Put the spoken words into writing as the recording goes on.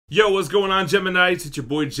Yo, what's going on, Geminites? It's your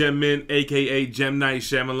boy Gem Min, aka Gem Knight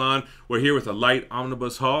Shyamalan. We're here with a light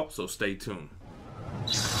omnibus haul, so stay tuned.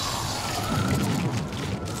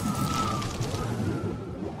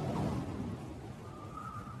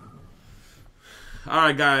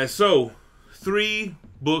 Alright guys, so 3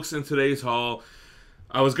 books in today's haul.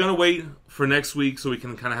 I was gonna wait for next week so we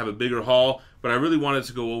can kind of have a bigger haul, but I really wanted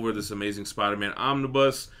to go over this Amazing Spider-Man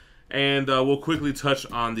Omnibus, and we'll quickly touch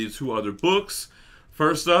on the 2 other books.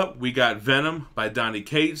 First up, we got Venom by Donny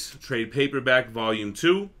Cates, trade paperback volume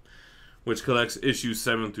 2, which collects issues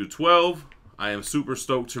 7 through 12. I am super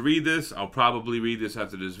stoked to read this. I'll probably read this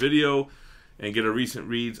after this video and get a recent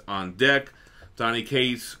reads on deck. Donny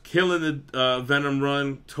Cates killing the Venom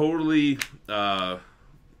run, totally adding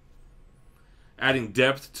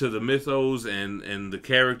depth to the mythos and the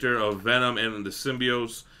character of Venom and the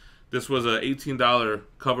symbiotes. This was a $18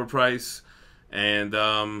 cover price,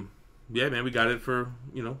 and yeah, man, we got it for,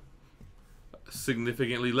 you know,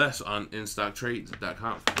 significantly less on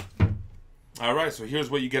InStockTrades.com. All right, so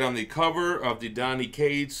here's what you get on the cover of the Donny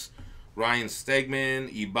Cates, Ryan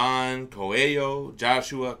Stegman, Iban, Coelho,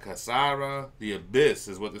 Joshua Cassara. The Abyss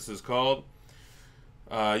is what this is called.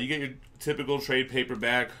 You get your typical trade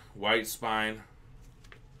paperback, white spine.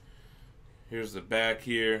 Here's the back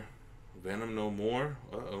here. Venom no more.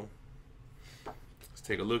 Uh-oh. Let's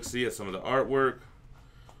take a look-see at some of the artwork.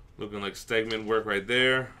 Looking like Stegman work right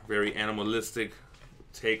there. Very animalistic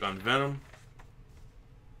take on Venom.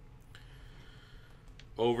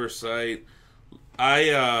 Oversight.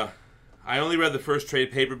 I only read the first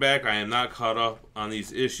trade paperback. I am not caught up on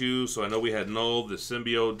these issues. So I know we had Null, the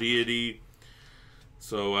symbiote deity.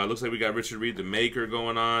 So looks like we got Richard Reed, the Maker,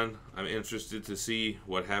 going on. I'm interested to see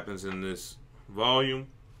what happens in this volume.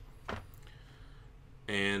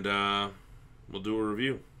 And we'll do a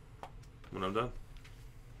review when I'm done.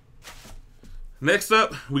 Next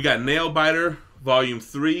up, we got Nailbiter, Volume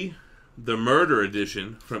 3, the Murder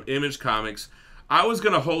Edition from Image Comics. I was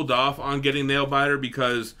going to hold off on getting Nailbiter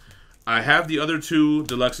because I have the other 2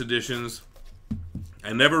 deluxe editions.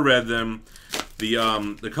 I never read them.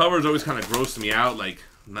 The covers always kind of grossed me out, like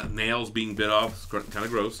nails being bit off. It's kind of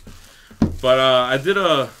gross. But I did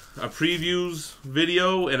a previews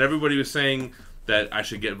video, and everybody was saying that I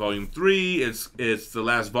should get Volume 3. It's the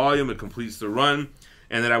last volume. It completes the run.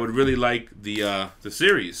 And that I would really like the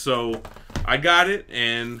series. So I got it,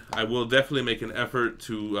 and I will definitely make an effort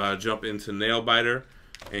to jump into Nailbiter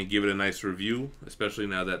and give it a nice review, especially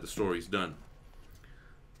now that the story's done.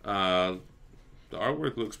 The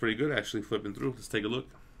artwork looks pretty good, actually, flipping through. Let's take a look.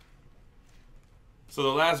 So the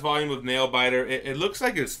last volume of Nailbiter, it looks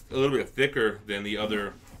like it's a little bit thicker than the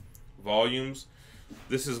other volumes.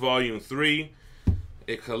 This is Volume 3.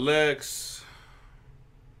 It collects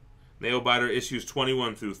Nailbiter issues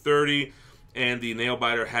 21 through 30, and the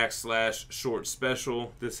Nailbiter Hack Slash Short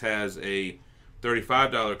Special. This has a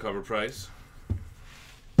 $35 cover price.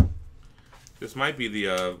 This might be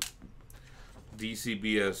the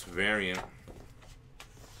DCBS variant.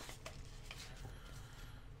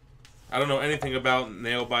 I don't know anything about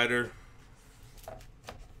Nailbiter.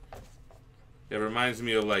 It reminds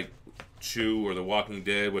me of like Chew or The Walking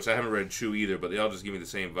Dead, which I haven't read Chew either, but they all just give me the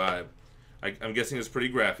same vibe. I'm guessing it's pretty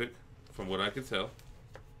graphic, from what I could tell.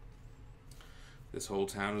 This whole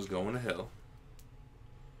town is going to hell.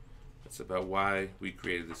 That's about why we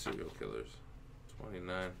created the serial killers.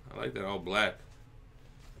 29. I like that all black.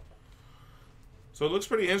 So it looks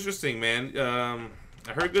pretty interesting, man.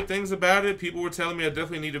 I heard good things about it. People were telling me I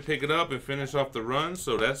definitely need to pick it up and finish off the run.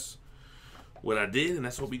 So that's what I did, and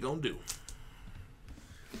that's what we gonna do.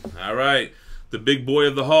 All right. The big boy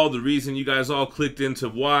of the haul, the reason you guys all clicked in to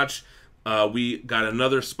watch. We got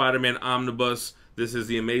another Spider-Man Omnibus. This is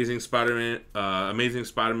the Amazing Spider-Man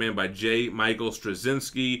by J. Michael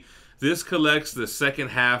Straczynski. This collects the second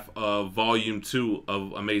half of Volume 2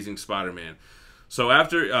 of Amazing Spider-Man. So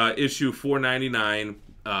after issue 499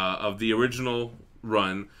 of the original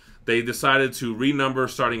run, they decided to renumber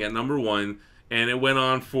starting at number 1, and it went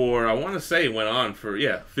on for, I want to say it went on for,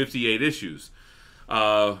 58 issues.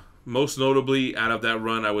 Most notably out of that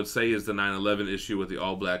run, I would say, is the 9/11 issue with the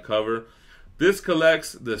all-black cover. This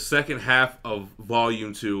collects the second half of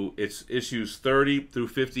Volume 2. It's issues 30 through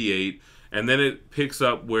 58, and then it picks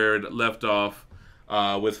up where it left off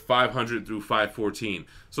with 500 through 514.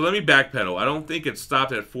 So let me backpedal. I don't think it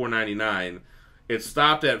stopped at 499. It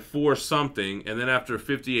stopped at 4-something, and then after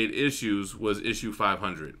 58 issues was issue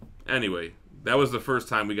 500. Anyway, that was the first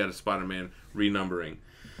time we got a Spider-Man renumbering.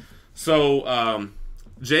 So,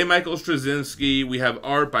 J. Michael Straczynski, we have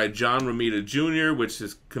art by John Romita Jr., which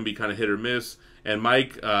can be kind of hit or miss, and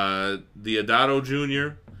Mike Deodato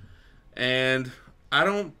Jr. And I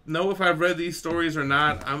don't know if I've read these stories or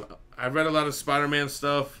not. I've read a lot of Spider-Man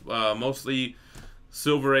stuff, mostly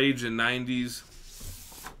Silver Age and 90s.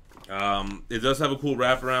 It does have a cool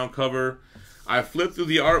wraparound cover. I flipped through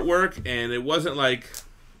the artwork, and it wasn't like,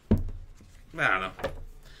 I don't know.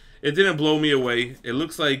 It didn't blow me away. It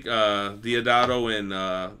looks like Deodato and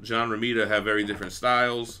John Romita have very different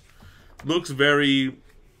styles. Looks very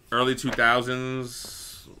early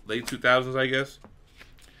 2000s, late 2000s, I guess.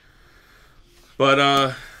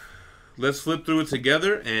 But let's flip through it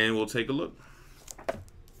together, and we'll take a look.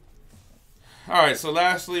 All right, so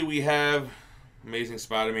lastly, we have Amazing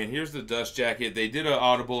Spider-Man. Here's the dust jacket. They did an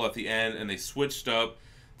audible at the end, and they switched up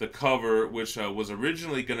the cover, which was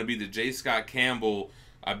originally going to be the J. Scott Campbell,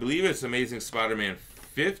 I believe it's Amazing Spider-Man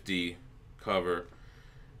 50 cover.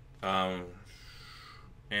 And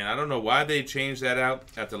I don't know why they changed that out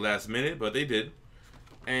at the last minute, but they did.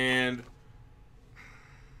 And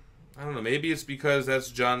I don't know, maybe it's because that's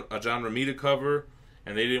a John Romita cover,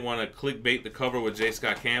 and they didn't want to clickbait the cover with J.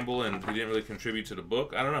 Scott Campbell, and he didn't really contribute to the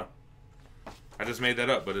book. I don't know. I just made that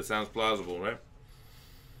up, but it sounds plausible, right?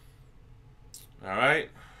 All right.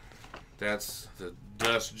 That's the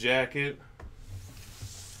dust jacket.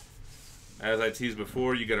 As I teased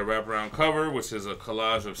before, you get a wraparound cover, which is a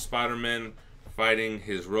collage of Spider-Man fighting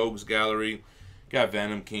his rogues gallery. Got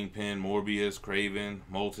Venom, Kingpin, Morbius, Kraven,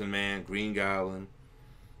 Molten Man, Green Goblin.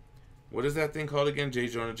 What is that thing called again? J.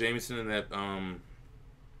 Jonah Jameson and that,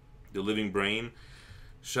 the Living Brain.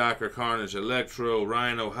 Shocker, Carnage, Electro,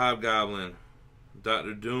 Rhino, Hobgoblin,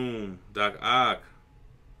 Doctor Doom, Doc Ock.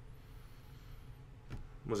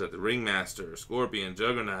 What was that? The Ringmaster, Scorpion,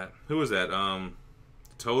 Juggernaut. Who was that?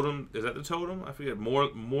 Totem. Is that the Totem? I forget. More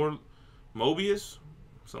Mobius?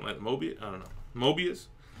 Something like Mobius? I don't know. Mobius?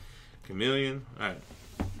 Chameleon? Alright.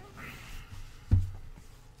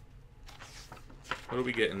 What do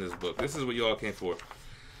we get in this book? This is what y'all came for.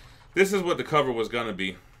 This is what the cover was going to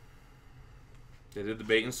be. They did the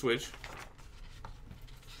bait and switch.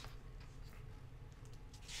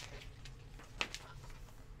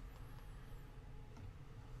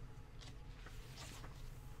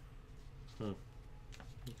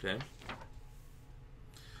 Okay.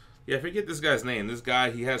 Yeah, I forget this guy's name. This guy,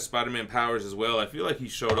 he has Spider-Man powers as well. I feel like he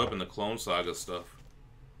showed up in the Clone Saga stuff.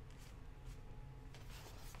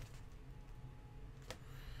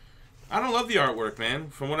 I don't love the artwork, man.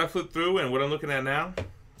 From what I flipped through and what I'm looking at now,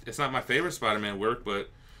 it's not my favorite Spider-Man work, but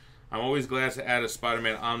I'm always glad to add a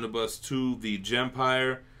Spider-Man Omnibus to the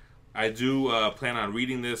Gempire. I do plan on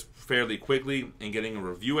reading this fairly quickly and getting a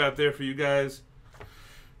review out there for you guys.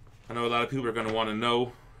 I know a lot of people are going to want to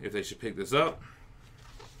know if they should pick this up.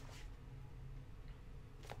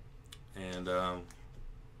 And, I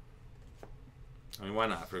mean, why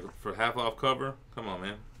not? For half off cover? Come on,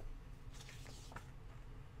 man.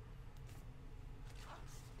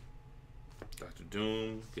 Dr.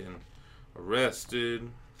 Doom getting arrested.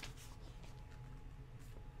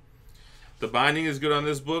 The binding is good on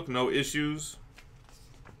this book. No issues.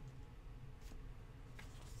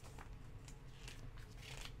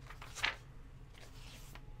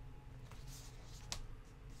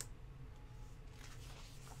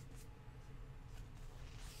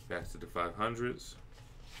 Back to the 500s.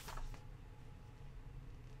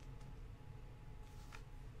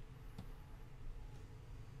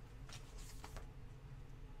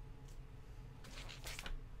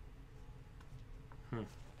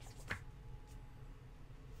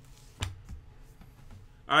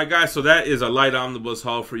 Alright guys, so that is a light omnibus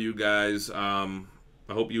haul for you guys. I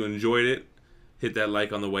hope you enjoyed it. Hit that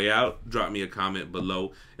like on the way out. Drop me a comment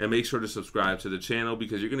below. And make sure to subscribe to the channel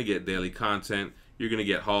because you're going to get daily content. You're going to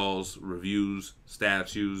get hauls, reviews,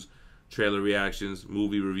 statues, trailer reactions,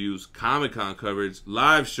 movie reviews, Comic-Con coverage,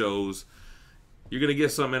 live shows. You're going to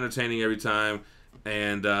get something entertaining every time.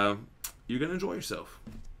 And you're going to enjoy yourself.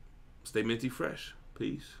 Stay minty fresh.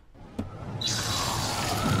 Peace.